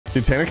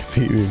Dude, Tanner can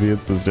beat me if he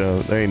hits this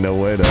jump. There ain't no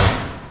way though.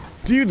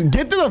 Dude,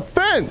 get to the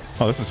fence.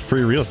 Oh, this is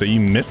free real estate. You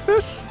missed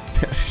this?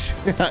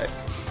 He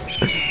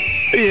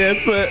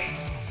hits it.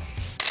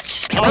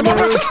 I'm on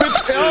the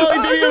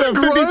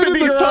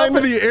top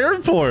of the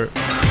airport.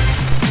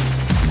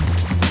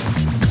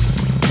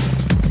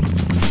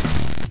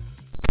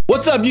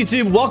 What's up,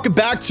 YouTube? Welcome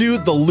back to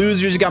The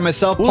Losers. You got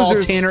myself, Paul,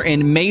 Tanner,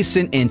 and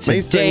Mason. And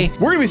today, we're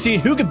going to be seeing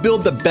who can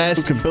build the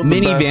best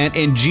minivan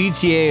in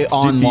GTA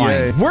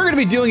Online. We're going to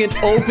be doing an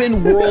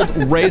open world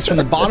race from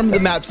the bottom of the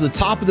map to the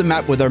top of the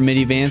map with our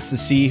minivans to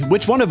see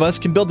which one of us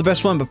can build the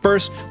best one. But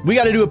first, we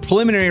got to do a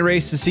preliminary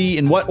race to see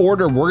in what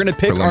order we're going to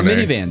pick our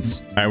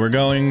minivans. All right, we're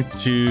going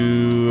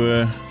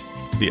to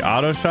the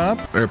auto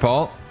shop. Here,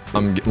 Paul,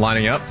 I'm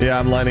lining up. Yeah,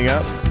 I'm lining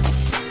up.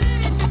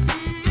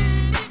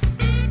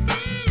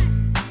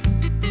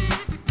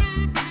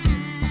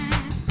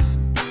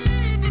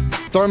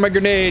 Throwing my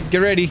grenade. Get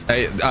ready.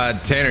 Hey,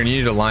 Tanner, you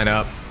need to line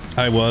up.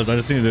 I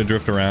just needed to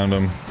drift around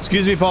him.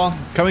 Excuse me, Paul.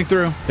 Coming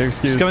through.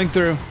 Excuse. Just coming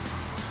through.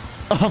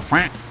 Oh,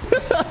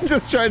 I'm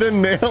just trying to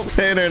nail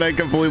Tanner and I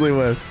completely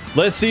win.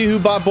 Let's see who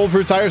bought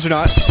bulletproof tires or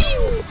not.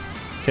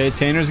 Okay,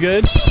 Tanner's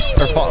good.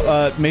 Or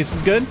Paul,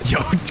 Mason's good.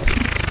 Yo.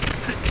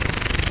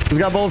 Who's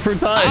got bulletproof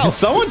tires? Ow,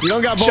 someone you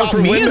don't got shot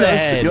bulletproof me windows. in the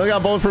head. You don't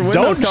got bulletproof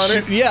windows,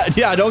 Connor.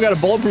 Yeah, I don't got a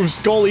bulletproof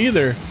skull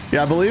either.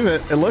 Yeah, I believe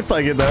it. It looks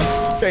like it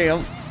though.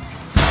 Damn.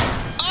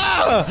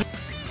 Ah!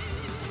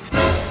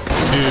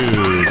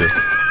 Dude.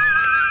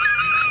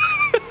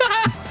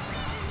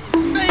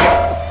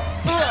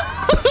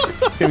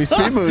 Give me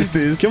speed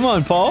boosties. Come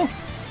on, Paul.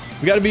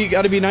 We gotta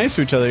be nice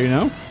to each other, you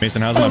know?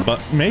 Mason, how's my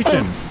butt?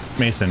 Mason.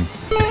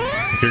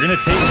 If you're gonna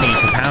take me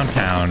to Pound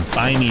Town,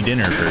 buy me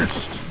dinner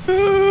first.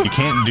 You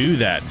can't do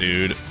that,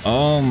 dude.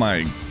 Oh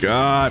my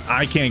God.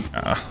 I can't.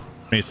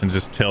 Mason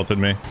just tilted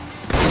me.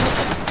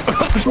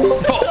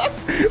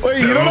 Wait,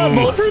 you don't have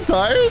bulletproof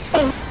tires?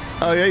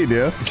 Oh yeah, you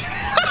do.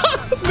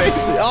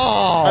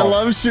 Oh, I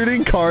love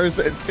shooting cars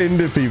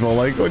into people.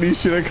 Like when you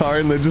shoot a car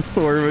and they just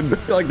swerve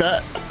and like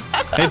that.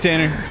 Hey,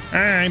 Tanner. All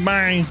right,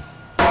 bye.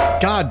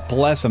 God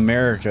bless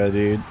America,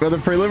 dude. But the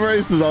prelim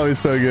race is always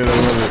so good. I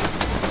love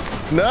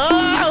it.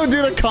 No,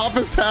 dude, a cop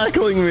is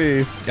tackling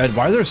me. God,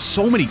 why are there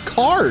so many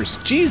cars?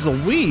 Jeez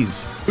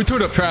Louise. We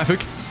turned up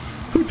traffic.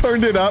 Who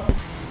turned it up?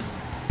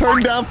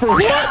 Turned down for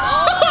what?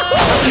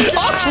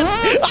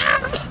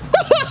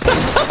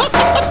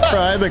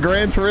 Right, the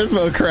Gran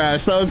Turismo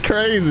crash. That was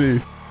crazy.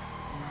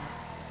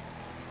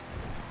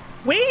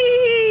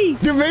 Whee!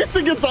 Dude,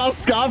 Mason gets off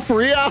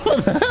scot-free out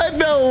of that?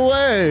 No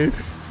way.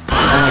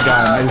 Oh my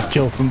God, I just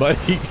killed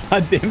somebody.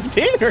 God damn,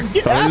 Tanner,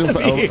 get out of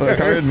here.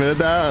 Connor admitted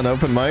that on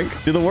open mic.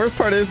 Dude, the worst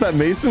part is that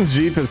Mason's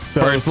Jeep is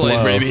so First place,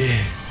 slow. baby.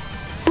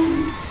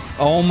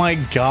 Oh my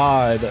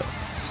God.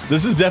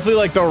 This is definitely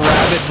like the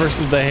rabbit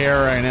versus the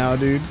hare right now,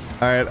 dude.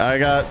 All right, I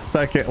got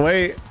second.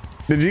 Wait,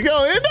 did you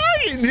go in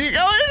there? Did you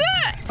go in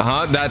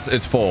there?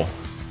 It's full.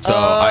 So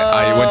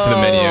I went to the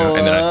menu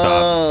and then I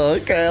stopped. Oh,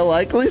 okay,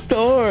 likely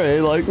story.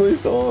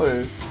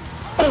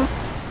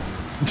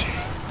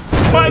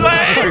 My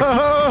leg!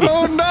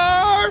 Oh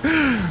no!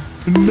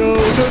 No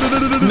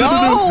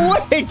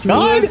way,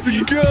 God!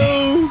 Let's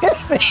go!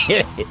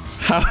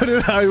 How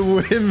did I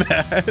win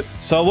that?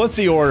 So what's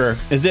the order?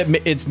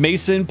 It's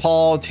Mason,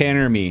 Paul,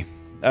 Tanner, me.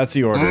 That's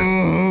the order.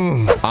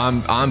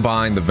 I'm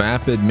buying the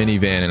Vapid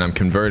minivan and I'm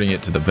converting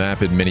it to the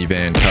Vapid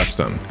minivan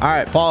custom. All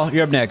right, Paul,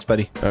 you're up next,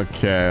 buddy.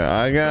 Okay,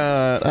 I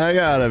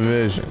got a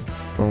vision.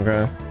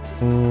 Okay.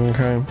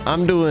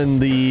 I'm doing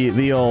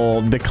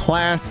the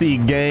classy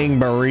gang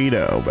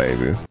burrito,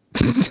 baby.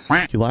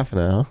 You laughing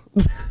at, huh?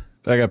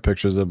 I got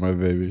pictures of my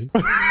baby.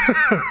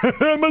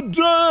 I'm a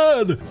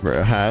dad.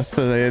 Bro, has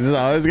to. They just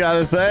always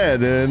gotta say it,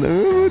 dude.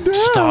 I'm a dad.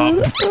 Stop.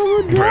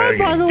 I'm a dad,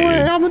 by the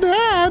way. I'm a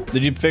dad.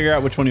 Did you figure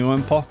out which one you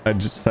want, Paul? I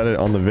just said it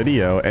on the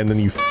video, and then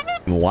you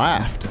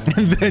laughed.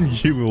 And then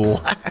you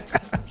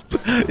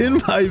laughed in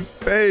my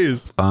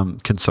face.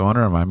 Can someone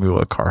remind me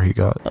what car he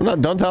got? I'm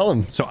not. Don't tell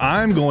him. So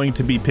I'm going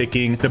to be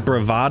picking the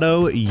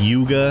Bravado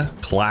Yuga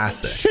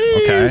Classic.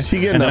 Sheesh, Okay. She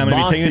getting and then a I'm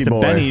going to be taking it to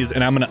boy. Benny's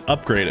and I'm going to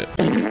upgrade it.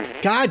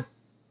 God.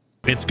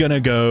 It's going to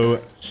go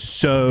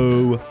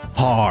so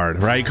hard,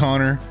 right,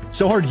 Connor?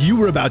 So hard you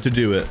were about to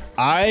do it.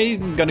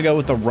 I'm going to go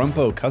with the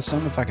Rumpo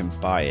Custom if I can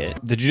buy it.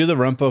 Did you do the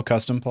Rumpo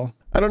Custom, Paul?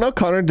 I don't know,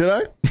 Connor. Did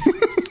I?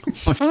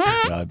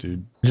 God,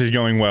 dude. This is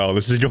going well.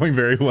 This is going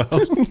very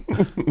well.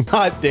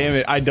 God damn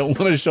it. I don't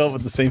want to show up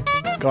with the same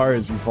car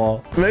as you,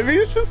 Paul. Maybe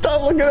you should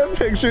stop looking at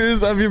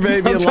pictures of your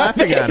baby and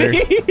laughing at her.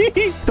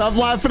 Stop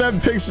laughing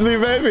at pictures of your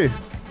baby.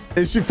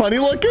 Is she funny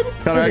looking?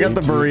 Connor, I got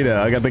the burrito.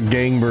 I got the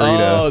gang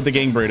burrito. Oh, the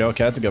gang burrito.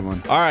 Okay, that's a good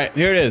one. All right,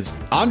 here it is.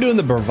 I'm doing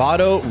the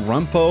Bravado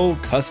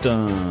Rumpo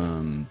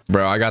Custom.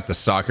 Bro, I got the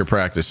soccer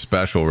practice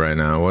special right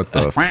now. What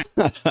the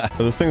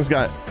So this thing's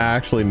got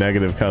actually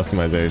negative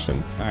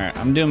customizations. All right,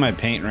 I'm doing my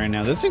paint right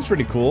now. This thing's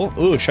pretty cool.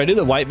 Ooh, should I do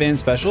the white van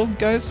special,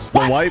 guys?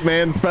 The white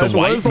man special.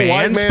 What does the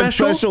white man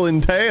special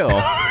entail?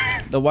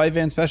 The white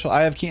van special.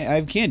 I have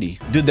candy.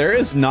 Dude, there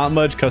is not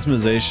much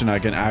customization I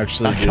can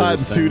actually do. I got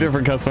two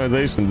different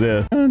customizations,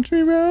 yeah.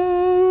 Country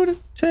road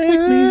Take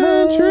me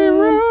country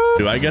road.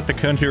 Do I get the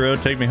country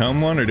road take me home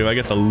one, or do I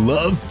get the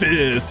love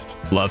fist?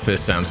 Love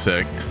fist sounds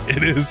sick.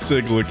 It is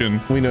sick looking.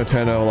 We know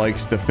Tano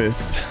likes to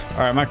fist.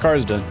 All right, my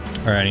car's done.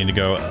 All right, I need to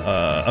go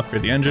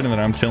upgrade the engine, and then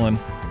I'm chilling.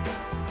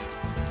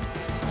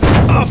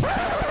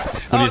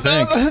 What do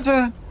you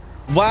think?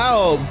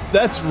 Wow,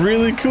 that's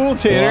really cool,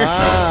 Tanner.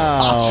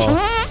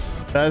 Wow.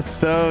 That's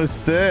so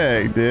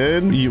sick,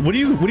 dude. What are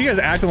you guys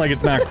acting like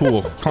it's not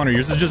cool? Connor,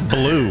 yours is just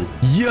blue.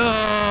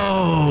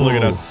 Yo! Look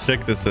at how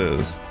sick this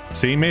is.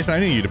 See, Mason, I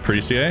need you to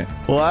appreciate.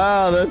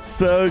 Wow, that's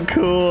so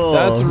cool.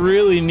 That's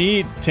really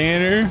neat,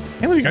 Tanner. I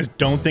can't believe you guys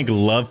don't think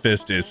Love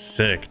Fist is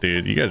sick,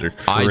 dude. You guys are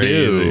crazy. I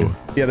do.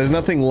 Yeah, there's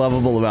nothing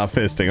lovable about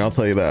fisting. I'll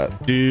tell you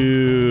that.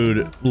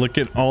 Dude, look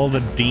at all the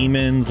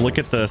demons. Look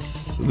at the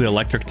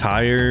electric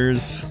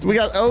tires. We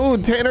got, oh,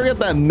 Tanner got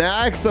that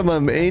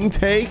maximum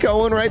intake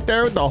going right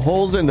there with the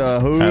holes in the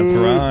hood. That's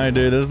right,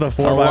 dude. This is the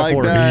 4x4. I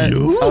like that.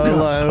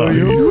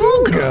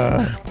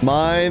 Yuga.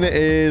 Mine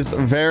is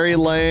very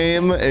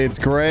lame. It's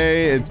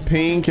gray, it's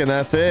pink, and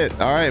that's it.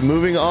 All right,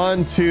 moving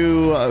on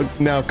to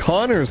now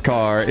Connor's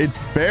car. It's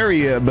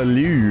very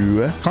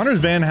blue. Connor's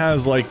van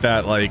has like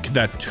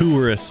that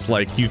tourist,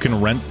 like you can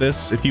rent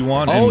this if you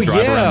want and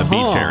drive around the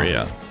beach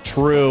area.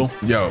 True.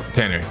 Yo,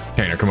 Tanner,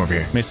 come over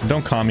here. Mason,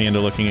 don't con me into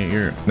looking at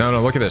your... No,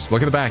 look at this.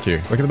 Look at the back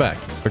here. Look at the back.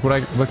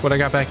 Look what I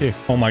got back here.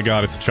 Oh my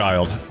God, it's a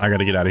child. I got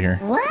to get out of here.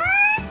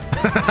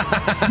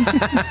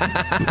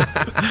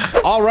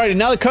 Alrighty,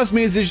 now that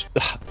customization.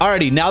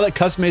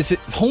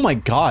 Oh my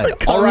God.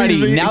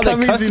 Alrighty, now that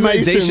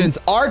customizations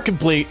are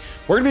complete,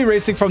 we're gonna be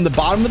racing from the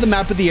bottom of the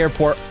map of the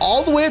airport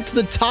all the way up to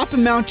the top of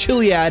Mount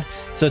Chiliad,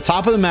 to the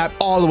top of the map,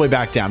 all the way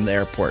back down to the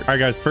airport. All right,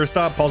 guys. First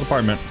stop, Paul's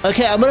apartment.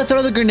 Okay, I'm gonna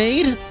throw the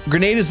grenade.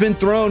 Grenade has been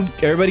thrown.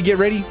 Everybody, get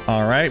ready.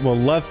 All right. Well,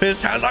 Love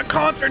Fist has a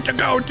concert to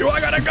go to.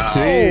 I gotta go.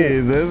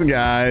 Jeez, this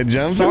guy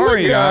jumping.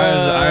 Sorry,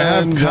 guys. I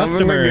have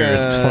customers,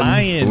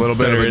 clients. A little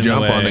bit of a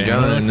jump on the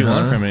gun. What do you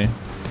want from me?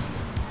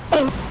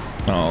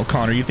 Oh,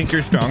 Connor, you think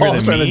you're stronger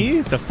than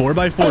me? The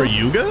 4x4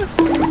 Yuga?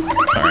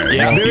 All right.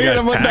 Yeah, well, hit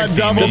him with that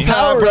double The tap,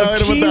 power bro. of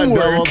Hit him with that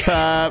teamwork. double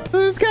tap.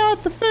 Who's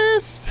got the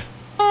fist?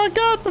 I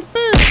got the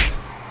fist.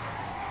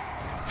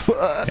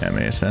 Yeah,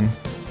 Mason.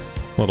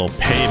 Little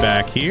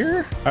payback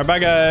here. All right, bye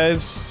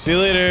guys. See you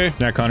later.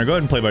 Now, Connor, go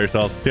ahead and play by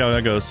yourself. See how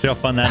that goes. See how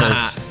fun that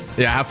is.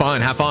 Yeah, have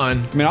fun.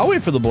 I mean, I'll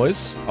wait for the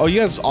boys. Oh, you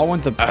guys all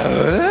went the...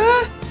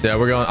 Yeah,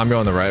 I'm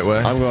going the right way.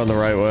 I'm going the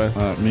right way.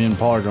 me and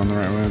Paul are going the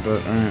right way,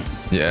 but all right.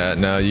 Yeah,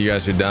 no, you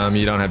guys are dumb.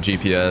 You don't have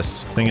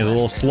GPS. Thing is a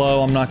little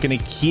slow. I'm not gonna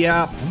keep.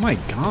 Oh my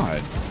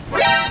God.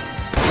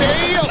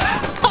 Damn.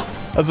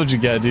 That's what you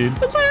get, dude.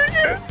 That's what you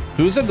get.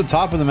 Who's at the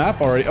top of the map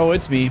already? Oh,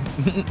 it's me.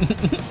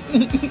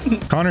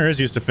 Connor is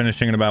used to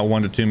finishing in about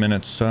 1 to 2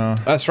 minutes, so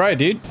That's right,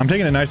 dude. I'm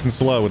taking it nice and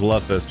slow with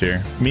Love Fist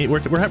here. We're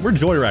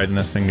joyriding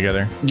this thing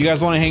together. You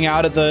guys want to hang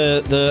out at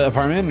the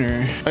apartment,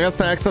 or? I got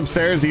snacks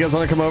upstairs. You guys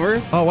want to come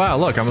over? Oh, wow,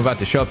 look, I'm about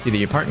to show up to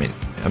the apartment.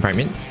 I've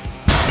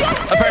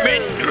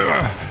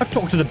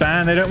talked to the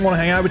band. They don't want to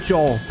hang out with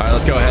y'all. All right,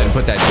 let's go ahead and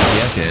put that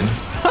GPS in.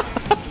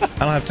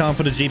 I don't have time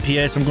for the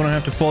GPS. I'm going to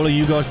have to follow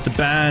you guys with the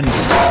band.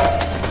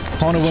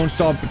 Connor won't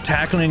stop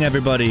tackling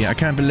everybody. I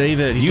can't believe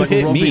it. He's You like a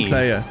hit rugby me.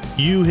 player.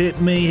 You hit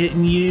me,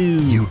 hitting you.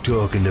 You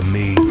talking to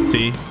me?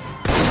 See?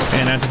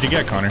 And that's what you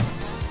get, Connor.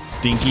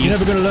 Stinky. You're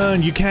never going to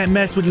learn. You can't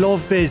mess with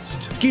Love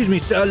Fist. Excuse me,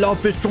 sir. Love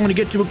Fist trying to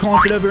get to a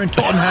concert over in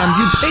Tottenham.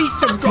 You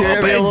piece of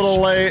Yeah, be a little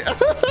garbage.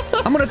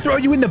 late. I'm going to throw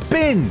you in the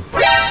bin.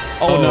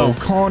 Oh, no.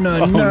 Connor,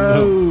 Oh,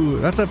 no.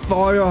 That's a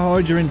fire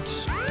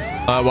hydrant.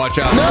 Watch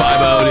out,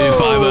 5-0, dude,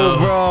 5-0.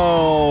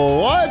 Bro,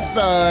 what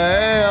the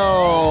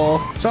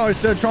hell? Sorry,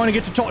 sir. Trying to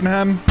get to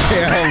Tottenham.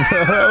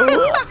 Damn,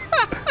 bro.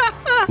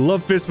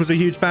 Love Fist was a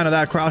huge fan of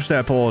that crash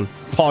there, Paul.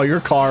 Paul,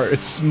 your car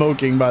is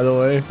smoking, by the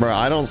way. Bro,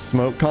 I don't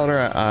smoke,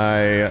 Connor.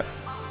 I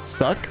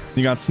suck.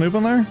 You got Snoop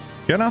on there?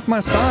 Get off my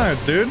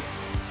sides, dude.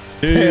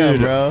 Dude. Damn,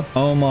 bro.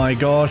 Oh my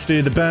gosh,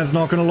 dude. The band's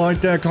not going to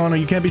like that, Connor.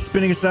 You can't be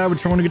spinning us out. We're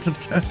trying to get to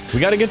the...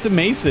 We got to get to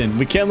Mason.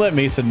 We can't let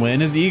Mason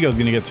win. His ego's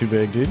going to get too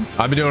big, dude.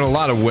 I've been doing a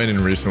lot of winning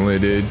recently,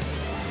 dude.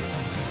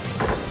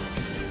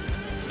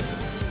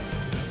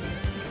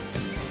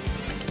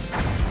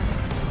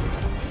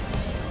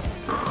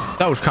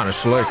 That was kind of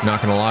slick, not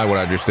gonna lie. What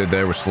I just did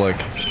there was slick.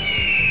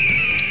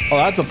 Oh,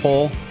 that's a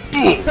pole.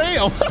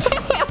 Damn.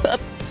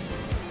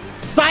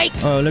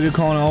 Oh, look at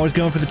Connor. Always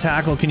going for the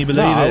tackle. Can you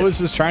believe No, it? I was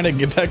just trying to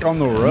get back on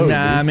the road.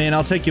 Nah, dude. man.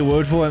 I'll take your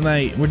word for it,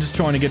 mate. We're just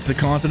trying to get to the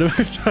concert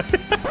over time.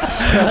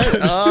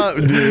 Shut up,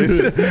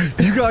 dude.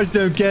 You guys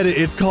don't get it.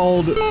 It's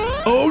called...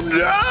 Oh,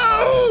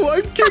 no!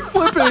 I'm kick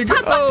flipping.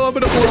 Oh, I'm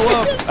going to blow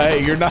up.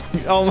 Hey, you're not.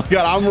 Oh my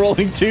God, I'm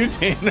rolling too,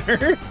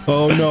 Tanner.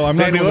 Oh, no. I'm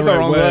not Sandy, going went the right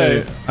wrong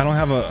way. I don't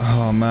have a...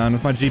 Oh, man.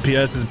 My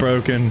GPS is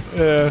broken.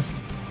 Yeah.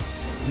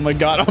 Oh my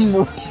God, I'm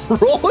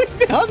rolling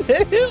down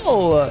the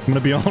hill. I'm going to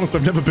be honest.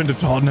 I've never been to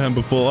Tottenham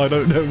before. I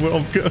don't know where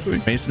I'm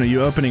going. Mason, are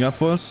you opening up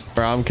for us?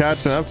 Bro, I'm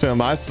catching up to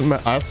him. I smell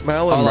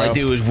him, All bro. I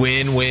do is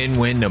win, win,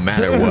 win, no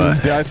matter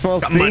what. Dude, I smell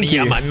Got stinky. money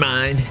on my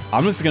mind.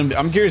 I'm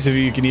curious if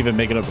you can even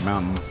make it up the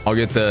mountain. I'll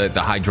get the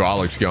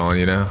hydraulics going,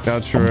 you know?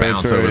 That's true. I'll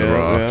bounce true, over the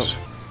yeah, rocks.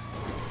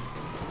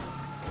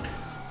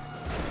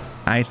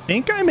 I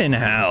think I'm in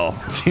hell.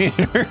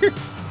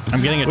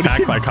 I'm getting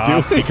attacked by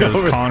cops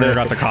because Connor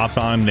got the cops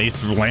on. They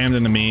slammed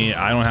into me.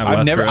 I don't have.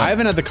 I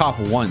haven't had the cop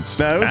once.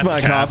 No, it was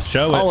my cops.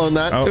 Show it. I'll own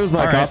that. Oh, it was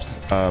my right. cops.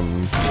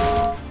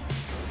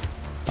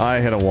 I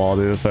hit a wall,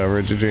 dude. It's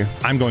over, GG.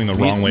 I'm going the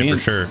wrong way for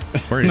sure.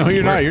 No,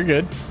 you're not. You're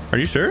good. Are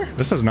you sure?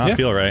 This does not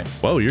feel right.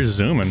 Whoa, you're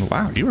zooming.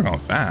 Wow, you were going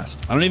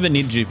fast. I don't even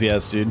need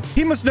GPS, dude.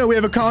 He must know we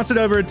have a concert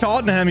over at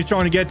Tottenham he's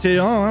trying to get to.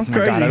 Oh, that's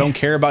crazy. God, I don't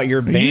care about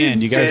your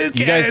band. You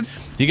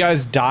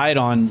guys died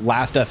on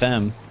Last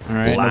FM. All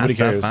right, nobody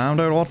cares.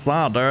 Dude, what's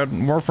that,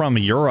 dude? We're from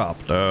Europe,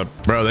 dude.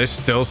 Bro, they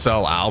still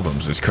sell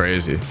albums. It's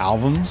crazy.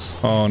 Albums?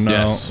 Oh no,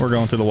 Yes. we're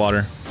going through the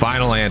water.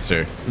 Final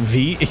answer.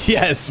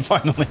 Yes,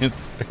 final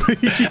answer.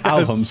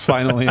 Albums,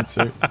 final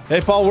answer. Hey,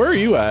 Paul, where are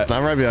you at?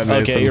 I'm right behind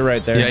Mason. Okay, you're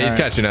right there. Yeah, he's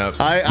catching up.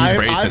 He's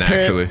racing, I've hit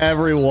actually.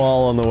 every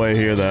wall on the way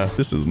here, though.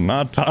 This is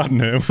not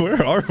Tottenham.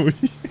 Where are we?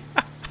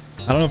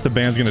 I don't know if the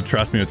band's gonna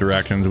trust me with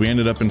directions. We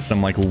ended up in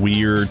some like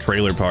weird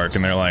trailer park,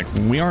 and they're like,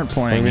 "We aren't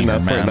playing." I mean, here,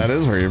 that's man. where that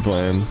is where you're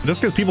playing. Just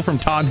because people from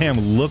Tottenham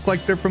look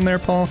like they're from there,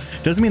 Paul,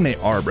 doesn't mean they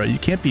are, bro. You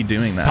can't be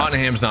doing that.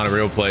 Tottenham's not a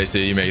real place,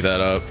 dude. You make that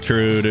up.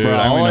 True, dude. Bro,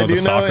 I all only I know the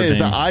do know soccer is team.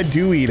 that I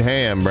do eat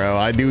ham, bro.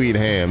 I do eat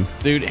ham.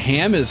 Dude,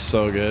 ham is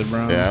so good,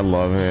 bro. Yeah, I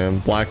love ham.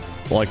 Black,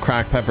 like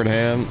cracked peppered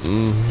ham.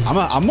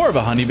 I'm more of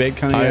a honey baked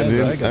kind of guy.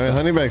 do. but I mean,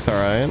 honey bake's all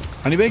right.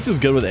 honey baked is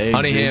good with eggs.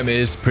 Honey dude. ham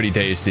is pretty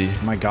tasty.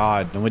 Oh my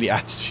God, nobody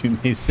asked you,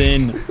 Mason.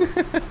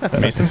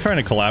 Mason's trying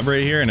to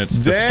collaborate here, and it's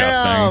disgusting.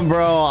 Damn,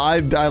 bro. I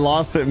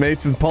lost it.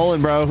 Mason's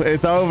pulling, bro.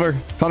 It's over.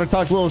 Connor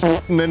talked a little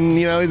shit, and then,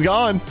 you know, he's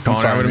gone. Connor,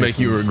 sorry, I'm gonna make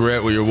Mason. you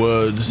regret with your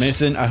words.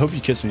 Mason, I hope you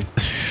kiss me.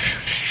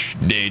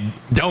 Dude,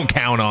 don't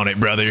count on it,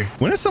 brother.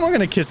 When is someone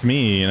gonna kiss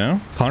me? You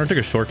know, Connor took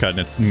a shortcut, and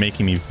it's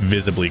making me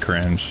visibly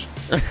cringe.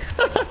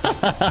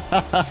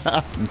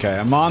 Okay,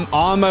 I'm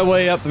on my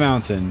way up the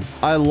mountain.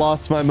 I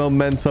lost my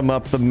momentum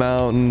up the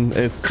mountain.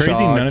 It's Crazy.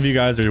 shocked. None of you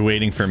guys are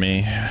waiting for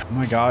me. Oh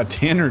my God,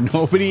 Tanner,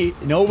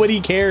 nobody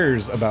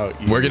cares about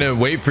you. We're gonna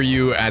wait for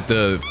you at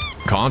the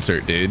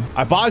concert, dude.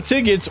 I bought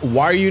tickets.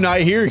 Why are you not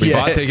here We yet?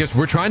 bought tickets.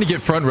 We're trying to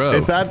get front row.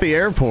 It's at the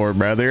airport,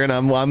 brother, and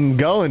I'm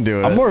going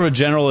to it. I'm more of a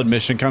general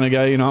admission kind of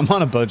guy. You know, I'm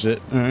on a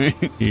budget. All right.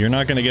 You're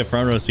not gonna get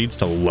front row seats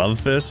to Love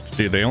Fist,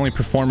 dude. They only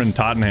perform in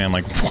Tottenham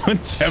like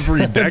once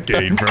every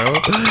decade, bro.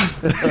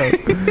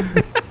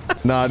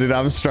 Nah, dude,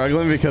 I'm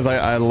struggling because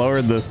I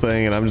lowered this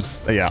thing, and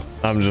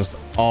I'm just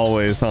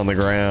always on the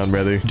ground,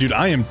 brother. Dude,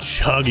 I am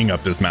chugging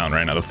up this mountain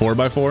right now. The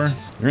 4x4.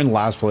 You're in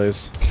last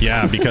place.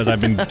 Yeah, because I've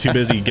been too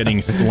busy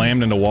getting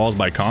slammed into walls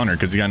by Connor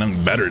because he got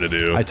nothing better to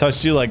do. I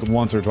touched you like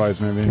once or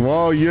twice, maybe.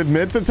 Whoa, you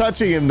admit to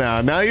touching him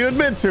now. Now you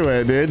admit to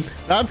it, dude.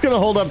 That's gonna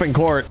hold up in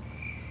court.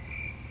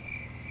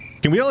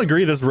 Can we all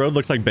agree this road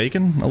looks like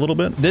bacon a little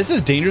bit? This is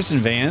dangerous in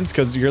vans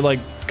because you're like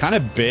kind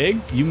of big.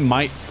 You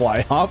might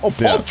fly off. Oh, Paul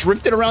Yeah.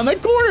 drifted around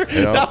that corner.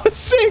 Yeah. That was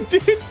sick,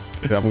 dude.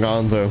 Yeah, I'm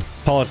gonzo.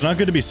 Paul, it's not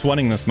good to be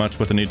sweating this much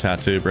with a new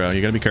tattoo, bro. You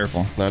gotta be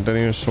careful. No, don't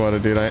even sweat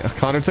it, dude.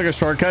 Connor took a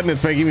shortcut, and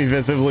it's making me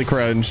visibly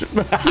cringe.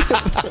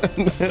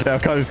 Now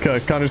Connor's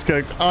cooked. Connor's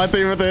cooked. Oh, I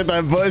think we're gonna hit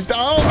that bush.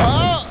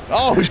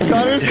 Oh,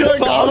 Connor's cooked.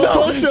 Paul, I'm gonna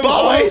no. push him.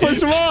 Paul, I'm wait. gonna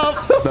push him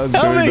off. That's Help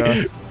doing me.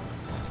 that.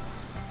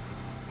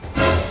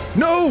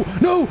 No,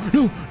 no,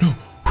 no, no.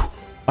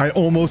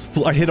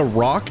 I hit a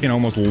rock and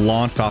almost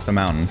launched off the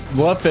mountain.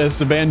 Love Fist,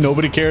 a band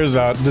nobody cares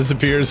about,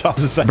 disappears off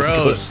the side.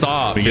 Bro,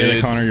 stop, We get it,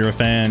 dude. Connor. You're a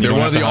fan. You They're don't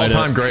one of have the to hide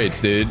all-time it.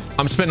 greats, dude.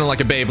 I'm spinning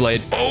like a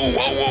Beyblade. Oh,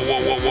 whoa, whoa,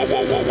 whoa, whoa,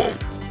 whoa, whoa, whoa, whoa.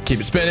 Keep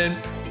it spinning.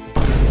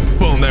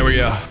 Boom, there we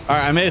go. All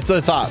right, I made it to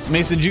the top.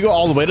 Mason, did you go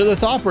all the way to the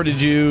top, or did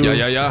you?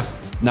 Yeah.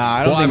 Nah,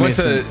 I don't Well, I think went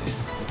Mason.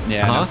 to...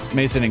 Yeah, Huh? no,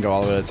 Mason didn't go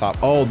all the way to the top.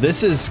 Oh,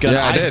 this is gonna.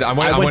 Yeah, I did. I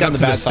went down up to the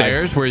bad side.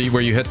 stairs where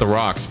you hit the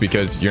rocks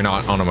because you're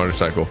not on a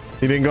motorcycle.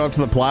 You didn't go up to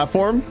the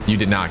platform? You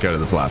did not go to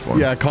the platform.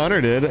 Yeah, Connor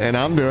did, and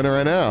I'm doing it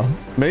right now.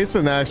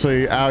 Mason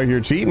actually out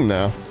here cheating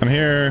now. I'm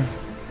here.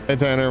 Hey,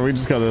 Tanner, we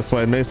just go this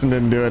way. Mason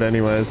didn't do it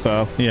anyway,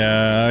 so.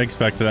 Yeah, I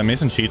expected that.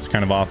 Mason cheats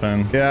kind of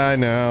often. Yeah, I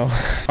know.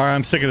 All right,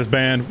 I'm sick of this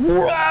band.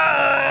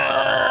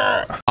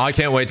 I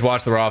can't wait to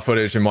watch the raw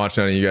footage and watch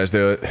none of you guys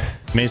do it.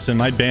 Mason,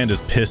 my band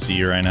is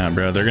pissy right now,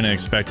 bro. They're gonna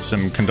expect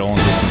some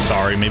condolences, some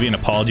sorry, maybe an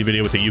apology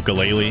video with a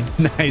ukulele.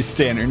 Nice,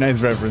 Tanner. Nice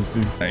reference,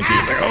 dude. Thank you.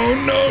 Like, oh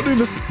no,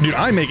 dude,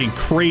 I'm making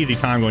crazy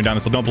time going down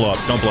this. So don't blow up.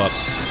 Don't blow up.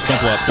 Don't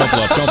blow up. Don't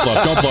blow up. Don't blow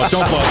up. Don't blow up.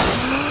 Don't blow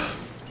up.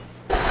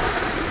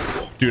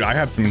 Dude, I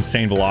had some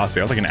insane velocity.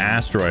 I was like an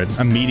asteroid,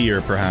 a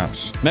meteor,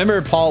 perhaps.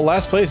 Remember, Paul,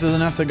 last place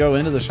doesn't have to go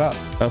into the shop.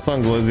 That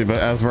song glizzy, but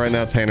as of right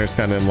now, Tanner's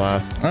kind of in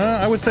last.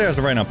 I would say as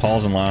of right now,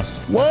 Paul's in last.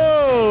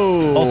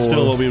 Whoa! Paul's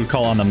still what we would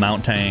call on the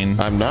mountain.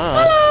 I'm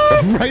not.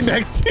 Right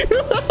next to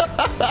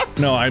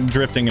you. No, I'm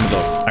drifting into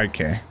the...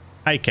 Okay.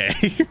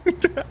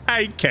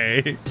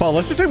 Okay. Paul,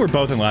 let's just say we're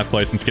both in last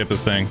place and skip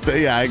this thing.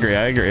 Yeah, I agree.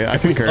 I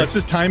concur. Let's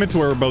just time it to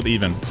where we're both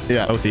even.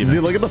 Yeah. Both even.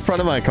 Dude, look at the front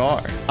of my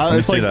car. me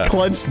It's see like that.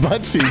 clenched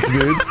butt cheeks,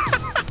 dude.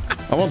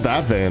 I want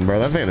that van, bro.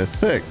 That van is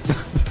sick.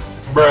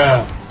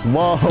 Bruh.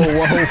 Whoa.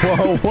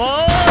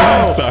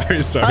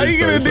 Sorry. How are you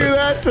going to do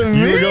that to me?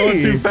 You were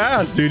going too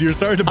fast, dude. You're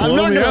starting to blow I'm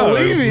not me going out.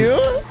 to leave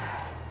you.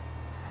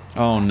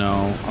 Oh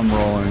no, I'm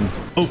rolling.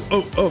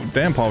 Oh,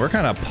 damn, Paul, we're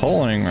kind of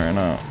pulling right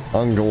now.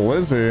 On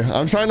Glizzy.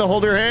 I'm trying to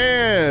hold your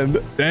hand.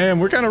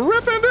 Damn, we're kind of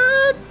ripping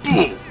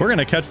it. We're going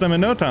to catch them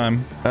in no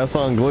time. That's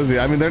on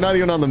Glizzy. I mean, they're not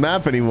even on the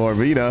map anymore,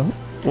 but you know.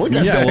 Look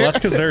at Yeah, that. well, that's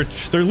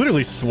because they're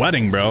literally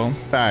sweating, bro.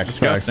 Facts,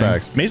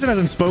 facts. Mason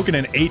hasn't spoken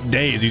in 8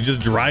 days. He's just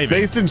driving.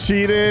 Mason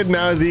cheated.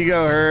 Now his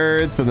ego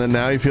hurts, and then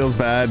now he feels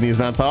bad, and he's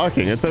not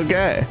talking. It's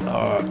okay.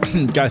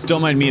 Guys,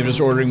 don't mind me. I'm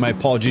just ordering my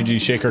Paul GG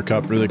shaker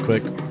cup really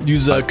quick.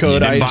 Use code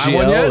didn't buy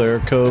one IGL yet? or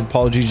code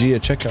Paul GG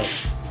at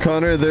checkout.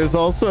 Connor, there's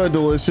also a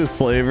delicious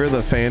flavor,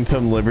 the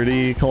Phantom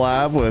Liberty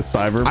collab with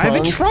Cyberpunk. I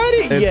haven't tried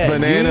it yet, It's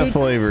banana dude.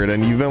 flavored,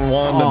 and you've been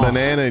wanting a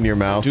banana in your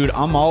mouth. Dude,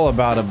 I'm all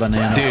about a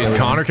banana. Dude, flavor.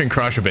 Connor can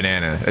crush a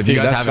banana. If Dude, you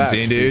guys that's haven't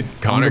facts, seen, dude,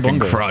 Connor Bunga can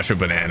bunga. crush a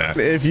banana.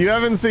 If you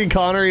haven't seen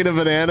Connor eat a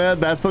banana,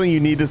 that's something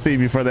you need to see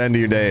before the end of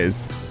your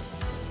days.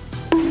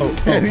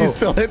 And he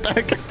still hit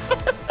that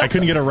guy. I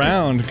couldn't get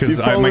around because You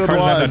my followed car doesn't have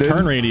wide, that dude.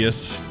 turn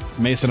radius.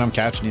 Mason, I'm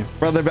catching you.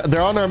 Bro,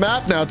 they're on our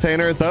map now,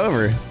 Tanner. It's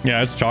over.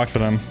 Yeah, it's chalked for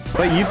them.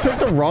 Wait, you took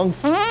the wrong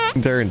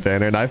turn,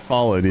 Tanner, and I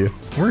followed you.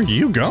 Where are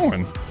you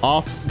going?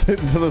 Off to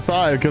the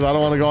side because I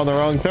don't want to go on the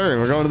wrong turn.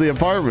 We're going to the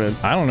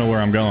apartment. I don't know where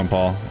I'm going,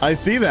 Paul. I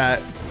see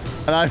that,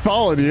 and I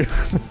followed you.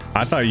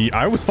 I thought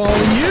I was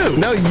following you.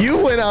 No, you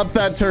went up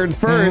that turn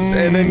first,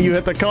 and then you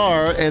hit the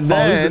car, and Paul,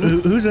 then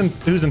who's in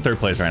third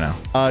place right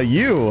now?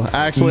 you.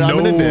 Actually, I'm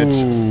in a ditch.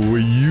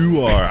 You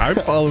are. I'm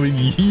following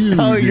you.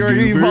 Oh, you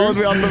goober. followed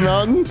me on the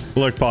mountain?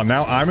 Look, Paul,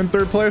 now I'm in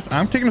third place.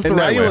 I'm taking us the And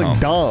now right you way look home.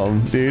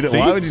 dumb, dude. See?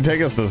 Why would you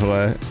take us this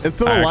way? It's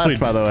to the Actually-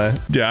 left, by the way.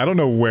 Yeah, I don't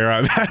know where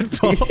I'm at,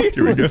 Paul.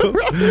 Here we go.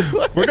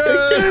 We're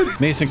good.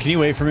 Mason, can you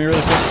wait for me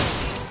really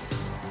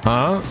quick?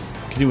 Huh?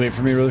 Can you wait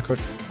for me really quick?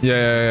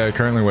 Yeah.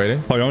 Currently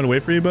waiting. Paul, you want me to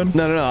wait for you, bud?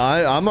 No.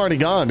 I'm already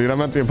gone, dude. I'm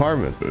at the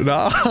apartment.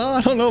 Nah,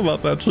 I don't know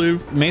about that, Chief.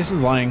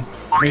 Mason's lying.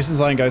 Mason's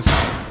lying, guys.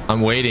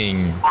 I'm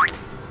waiting.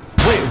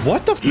 Wait,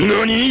 what the?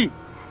 Nani?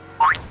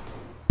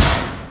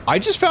 I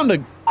just found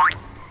a.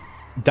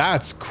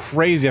 That's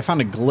crazy. I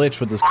found a glitch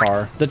with this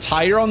car. The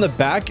tire on the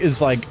back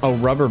is like a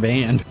rubber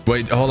band.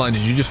 Wait, hold on.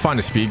 Did you just find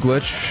a speed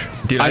glitch?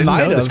 Dude, I I didn't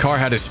might know this have. car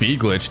had a speed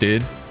glitch,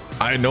 dude.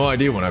 I had no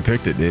idea when I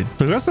picked it, dude.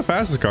 So that's the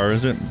fastest car,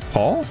 is it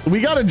Paul?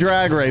 We got a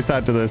drag race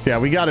after this. Yeah,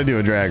 we got to do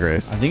a drag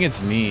race. I think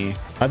it's me.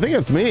 I think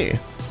it's me.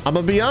 I'm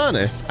going to be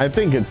honest. I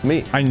think it's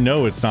me. I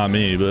know it's not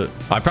me, but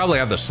I probably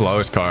have the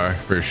slowest car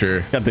for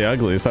sure. Got the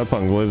ugliest. That's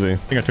on Glizzy. I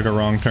think I took a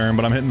wrong turn,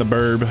 but I'm hitting the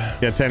burb.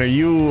 Yeah, Tanner,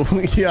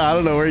 yeah, I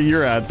don't know where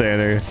you're at,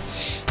 Tanner.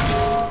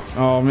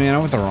 Oh man, I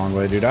went the wrong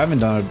way, dude. I haven't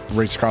done a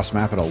race cross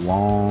map in a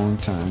long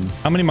time.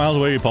 How many miles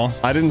away are you, Paul?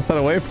 I didn't set a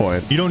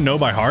waypoint. You don't know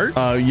by heart?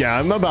 Yeah,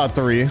 I'm about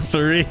 3.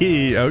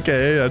 3.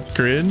 Okay, that's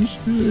cringe.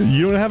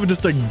 You don't have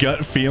just a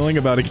gut feeling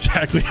about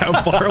exactly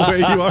how far away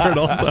you are at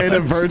all times. In a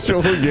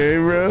virtual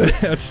game, bro.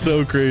 That's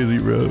so crazy,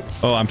 bro.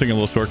 Oh, I'm taking a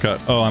little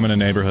shortcut. Oh, I'm in a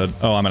neighborhood.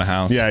 Oh, I'm in a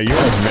house. Yeah, you're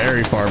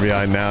very far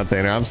behind now,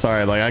 Tanner. I'm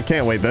sorry. Like, I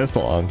can't wait this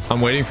long.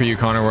 I'm waiting for you,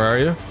 Connor. Where are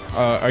you?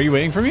 Are you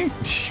waiting for me?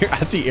 You're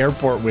at the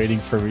airport waiting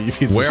for me. you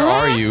piece of Where shit.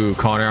 are you,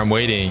 Connor? I'm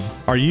waiting.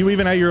 Are you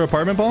even at your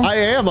apartment, Paul? I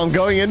am. I'm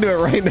going into it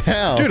right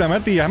now. Dude, I'm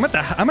at the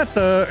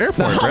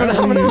airport,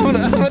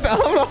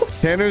 bro.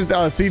 Tanner's,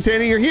 see,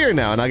 Tanner, you're here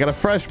now, and I got a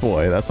fresh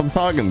boy. That's what I'm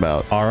talking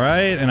about. All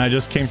right, and I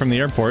just came from the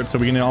airport, so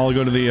we can all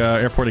go to the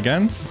airport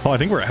again? Oh, I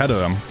think we're ahead of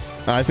them.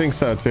 I think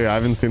so, too. I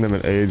haven't seen them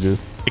in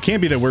ages. It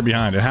can't be that we're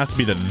behind. It has to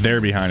be that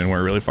they're behind and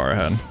we're really far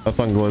ahead. That's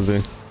on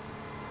Glizzy.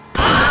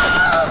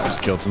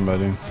 Just killed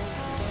somebody.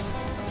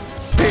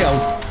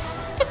 Damn.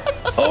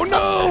 Oh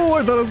no!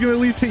 I thought I was gonna at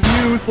least hit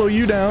you, slow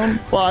you down.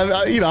 Well,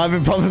 I've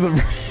been pumping the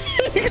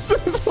brakes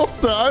this whole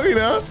time,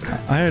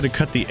 I had to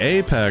cut the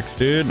apex,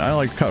 dude. I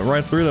like cut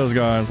right through those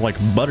guys like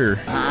butter.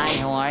 Hi,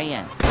 how are you?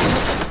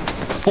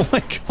 Oh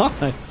my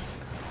god.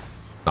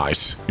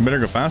 Nice. You better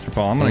go faster,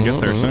 Paul. I'm gonna get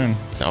there soon.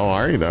 Oh,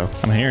 are you, though?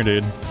 I'm here,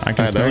 dude. I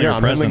can There smell you go. your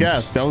I'm hitting the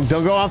presence. gas. Don't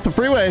go off the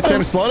freeway,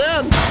 Tanner. Slow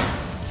down.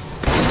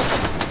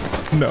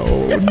 No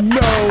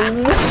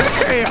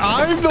way!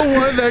 I'm the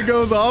one that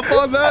goes off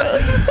on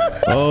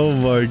that. Oh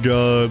my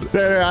god!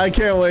 Tanner, I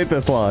can't wait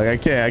this long. I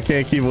can't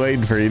keep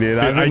waiting for you, dude.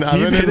 I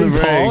keep hitting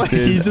Paul.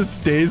 He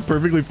just stays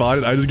perfectly fine,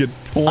 and I just get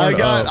torn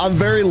up. I'm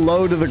very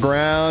low to the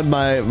ground.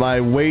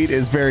 My weight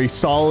is very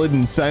solid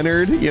and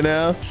centered. You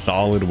know.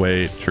 Solid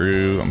weight.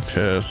 True. I'm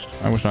pissed.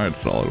 I wish I had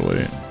solid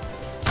weight.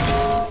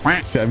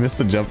 See, I missed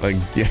the jump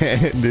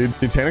again, dude.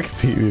 Tanner can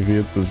beat me if he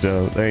hits this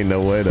jump. There ain't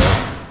no way,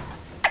 though.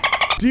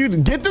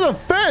 Dude, get to the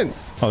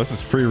fence. Oh, this is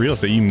free real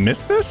estate. You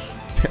missed this?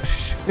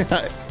 He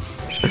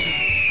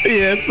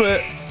hits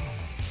it.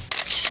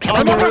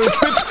 I'm on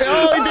the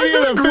Oh, he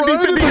did a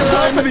 50-50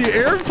 top of grind. the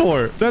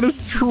airport. That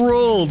is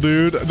troll,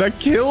 dude. That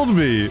killed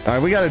me. All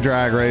right, we got to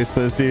drag race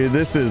this, dude.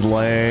 This is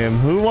lame.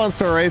 Who wants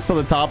to race to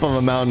the top of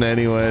a mountain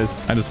anyways?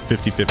 I just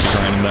 50-50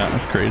 grinding that.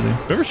 That's crazy.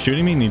 Whoever's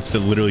shooting me needs to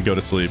literally go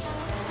to sleep.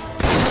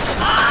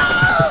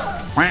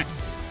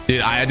 Dude,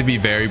 I had to be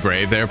very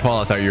brave there,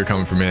 Paul. I thought you were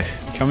coming for me.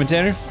 Coming,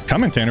 Tanner?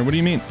 Coming, Tanner. What do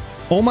you mean?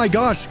 Oh my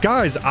gosh,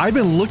 guys, I've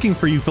been looking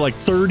for you for like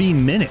 30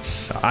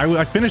 minutes.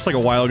 I finished like a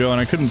while ago and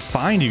I couldn't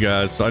find you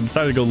guys, so I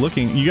decided to go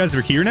looking. You guys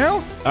are here now?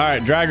 All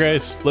right, drag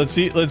race. Let's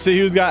see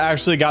who's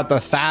actually got the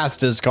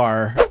fastest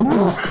car.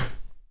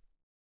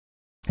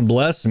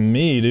 Bless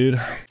me, dude.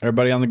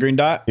 Everybody on the green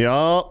dot? Yup.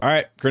 All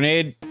right,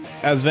 grenade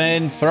has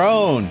been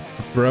thrown.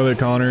 Throw it,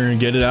 Connor, and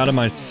get it out of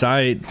my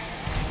sight.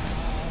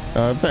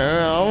 Almost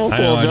I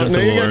know, I jumped a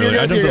little early.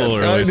 I jumped a little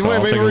early, so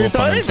I'll take a little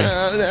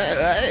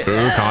penalty.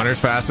 Ooh, Connor's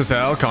fast as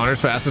hell. Connor's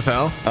fast as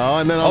hell. Oh,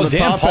 and then on the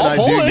damn, top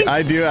Paul end,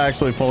 I do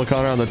actually pull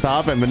Connor on the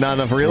top end, but not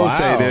enough real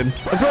estate, dude.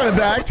 Let's run it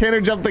back.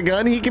 Tanner jumped the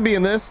gun. He could be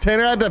in this.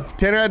 Tanner had to hit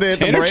the brakes.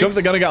 Tanner jumped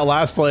the gun and got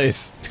last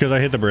place. It's because I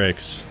hit the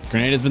brakes.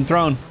 Grenade has been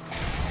thrown.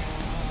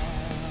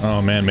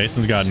 Oh man,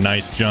 Mason's got a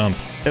nice jump.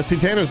 Yeah, see,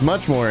 Tanner's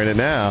much more in it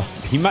now.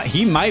 He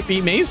might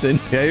beat Mason.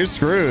 Yeah, you're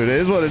screwed. It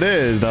is what it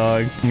is,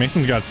 dog.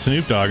 Mason's got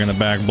Snoop Dogg in the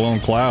back blowing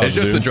clouds. It's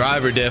just dude. the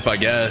driver diff, I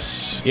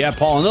guess. Yeah,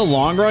 Paul, in the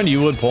long run,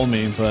 you would pull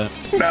me, but...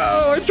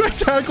 No, I tried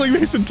tackling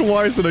Mason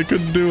twice and I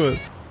couldn't do it.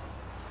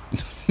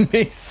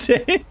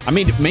 Mason? I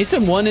mean,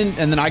 Mason won and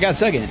then I got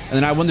second. And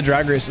then I won the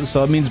drag race,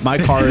 so that means my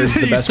car is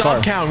the best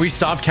car. We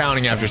stopped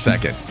counting after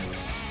second.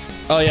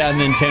 Oh, yeah, and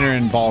then Tanner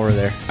and Paul were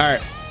there. All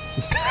right.